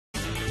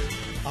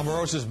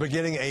Omarosa is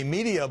beginning a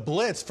media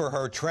blitz for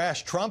her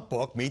trash Trump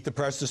book. Meet the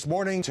Press this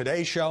morning,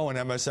 Today's Show, and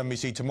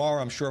MSNBC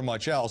tomorrow. I'm sure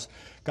much else.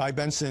 Guy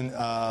Benson,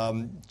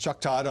 Chuck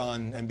Todd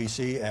on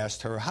NBC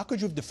asked her, how could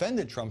you have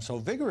defended Trump so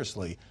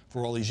vigorously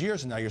for all these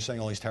years, and now you're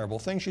saying all these terrible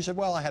things? She said,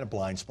 well, I had a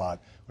blind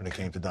spot when it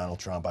came to Donald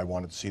Trump. I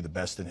wanted to see the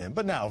best in him.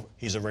 But now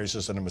he's a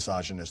racist and a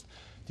misogynist.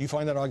 Do you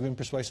find that argument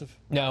persuasive?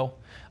 No,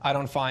 I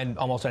don't find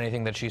almost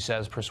anything that she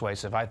says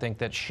persuasive. I think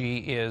that she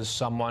is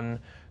someone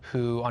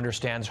who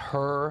understands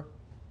her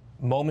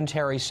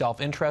momentary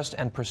self-interest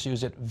and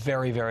pursues it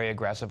very, very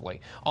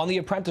aggressively. On The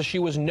Apprentice, she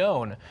was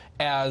known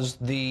as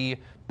the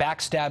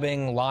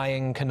backstabbing,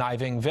 lying,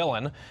 conniving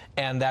villain,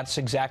 and that's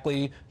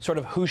exactly sort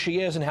of who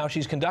she is and how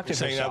she's conducted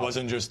herself. Saying that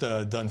wasn't just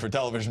done for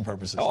television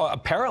purposes. Oh,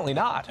 apparently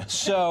not.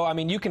 So, I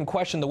mean, you can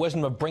question the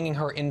wisdom of bringing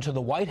her into the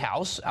White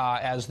House,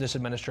 as this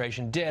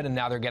administration did, and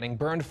now they're getting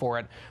burned for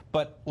it.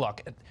 But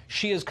look,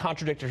 she has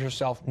contradicted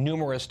herself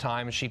numerous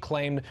times. She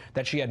claimed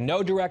that she had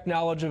no direct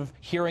knowledge of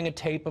hearing a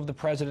tape of the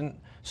president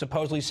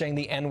supposedly saying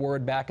the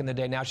N-word back in the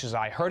day. Now she says,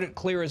 I heard it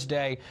clear as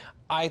day.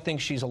 I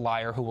think she's a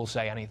liar who will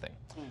say anything.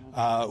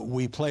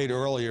 We played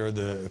earlier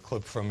the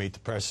clip from Meet the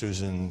Press,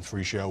 Susan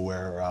Frischio,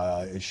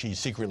 where she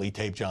secretly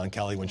taped John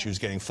Kelly when she was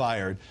getting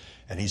fired,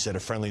 and he said a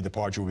friendly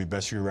departure would be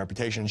best for your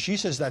reputation. She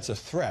says that's a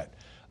threat.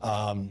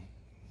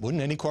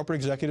 Wouldn't any corporate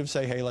executive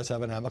say, hey, let's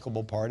have an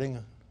amicable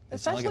parting? It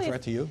sounds like a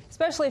threat to you?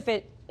 Especially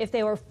if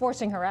they were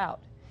forcing her out.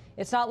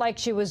 It's not like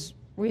she was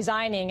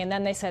resigning and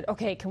then they said,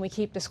 okay, can we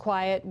keep this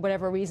quiet,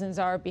 whatever reasons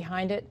are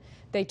behind it.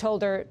 They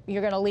told her,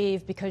 you're going to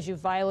leave because you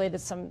violated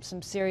some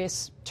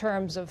serious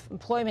terms of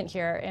employment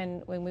here,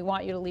 and when we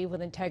want you to leave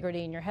with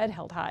integrity and your head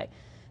held high.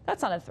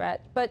 That's not a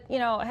threat. But, you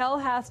know, hell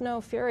hath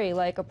no fury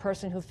like a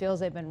person who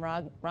feels they've been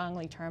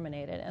wrongly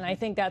terminated. And I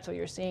think that's what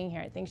you're seeing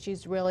here. I think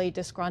she's really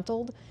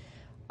disgruntled.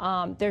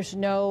 There's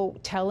no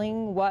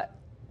telling what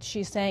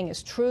she's saying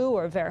is true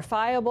or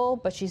verifiable,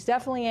 but she's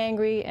definitely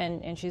angry,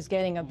 and she's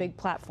getting a big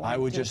platform. I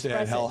would just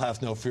add, hell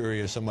hath no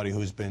fury as somebody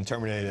who's been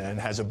terminated and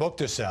has a book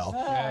to sell.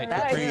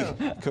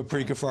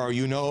 Capri Cafaro,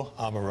 you know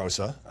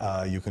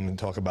Omarosa. You can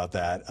talk about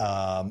that.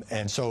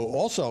 And so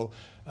also,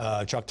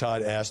 Chuck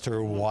Todd asked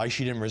her why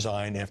she didn't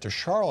resign after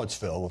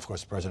Charlottesville. Of course,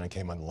 the president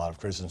came under a lot of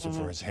criticism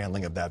for his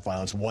handling of that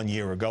violence 1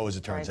 year ago, as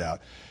it turns out.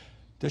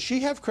 Does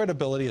she have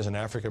credibility as an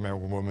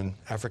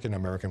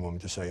African-American woman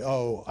to say,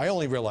 oh, I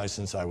only realized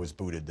since I was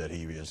booted that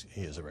he is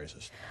a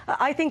racist?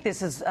 I think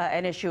this is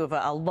an issue of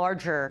a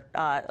larger,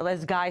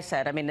 as Guy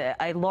said, I mean,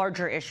 a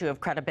larger issue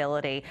of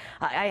credibility.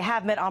 I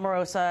have met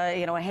Omarosa,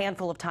 you know, a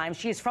handful of times.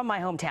 She's from my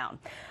hometown.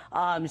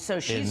 So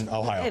she's in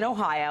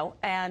Ohio,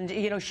 and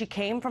you know, she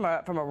came from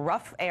a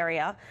rough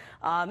area,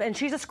 and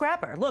she's a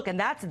scrapper. Look, and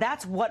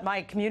that's what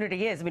my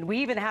community is. I mean, we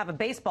even have a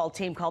baseball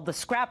team called the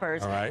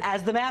Scrappers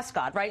as the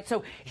mascot, right?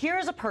 So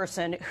here's a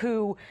person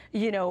who,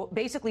 you know,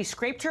 basically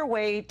scraped her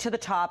way to the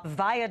top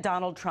via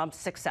Donald Trump's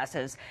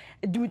successes,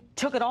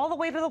 took it all the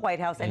way to the White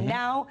House, and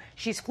now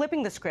she's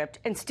flipping the script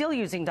and still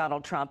using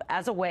Donald Trump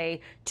as a way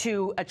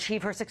to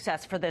achieve her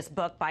success for this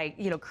book by,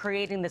 you know,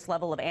 creating this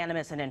level of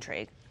animus and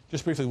intrigue.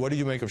 Just briefly, what do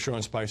you make of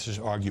Sean Spicer's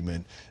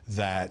argument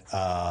that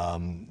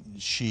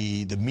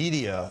the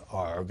media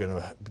are going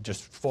to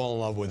just fall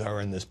in love with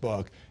her in this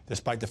book,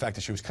 despite the fact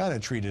that she was kind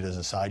of treated as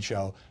a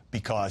sideshow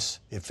because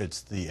it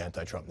fits the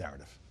anti-Trump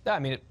narrative? I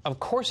mean, of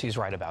course he's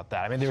right about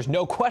that. I mean, there's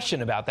no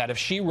question about that. If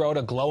she wrote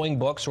a glowing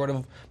book, sort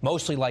of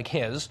mostly like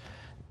his,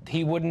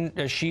 she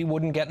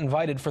wouldn't get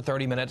invited for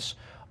 30 minutes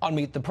on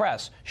Meet the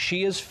Press.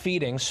 She is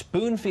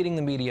spoon-feeding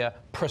the media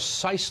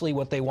precisely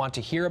what they want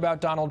to hear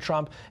about Donald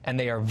Trump, and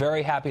they are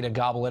very happy to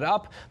gobble it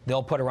up.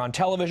 They'll put her on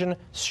television.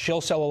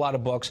 She'll sell a lot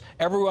of books.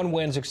 Everyone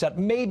wins except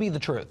maybe the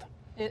truth.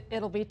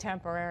 It'll be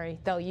temporary.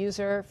 They'll use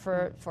her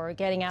for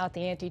getting out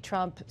the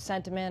anti-Trump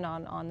sentiment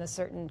on the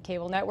certain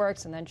cable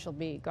networks, and then she'll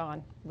be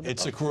gone.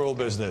 It's a cruel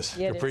business.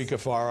 Capri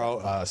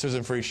Cafaro,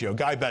 Susan Frischio,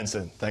 Guy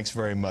Benson, thanks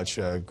very much.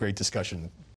 Great discussion.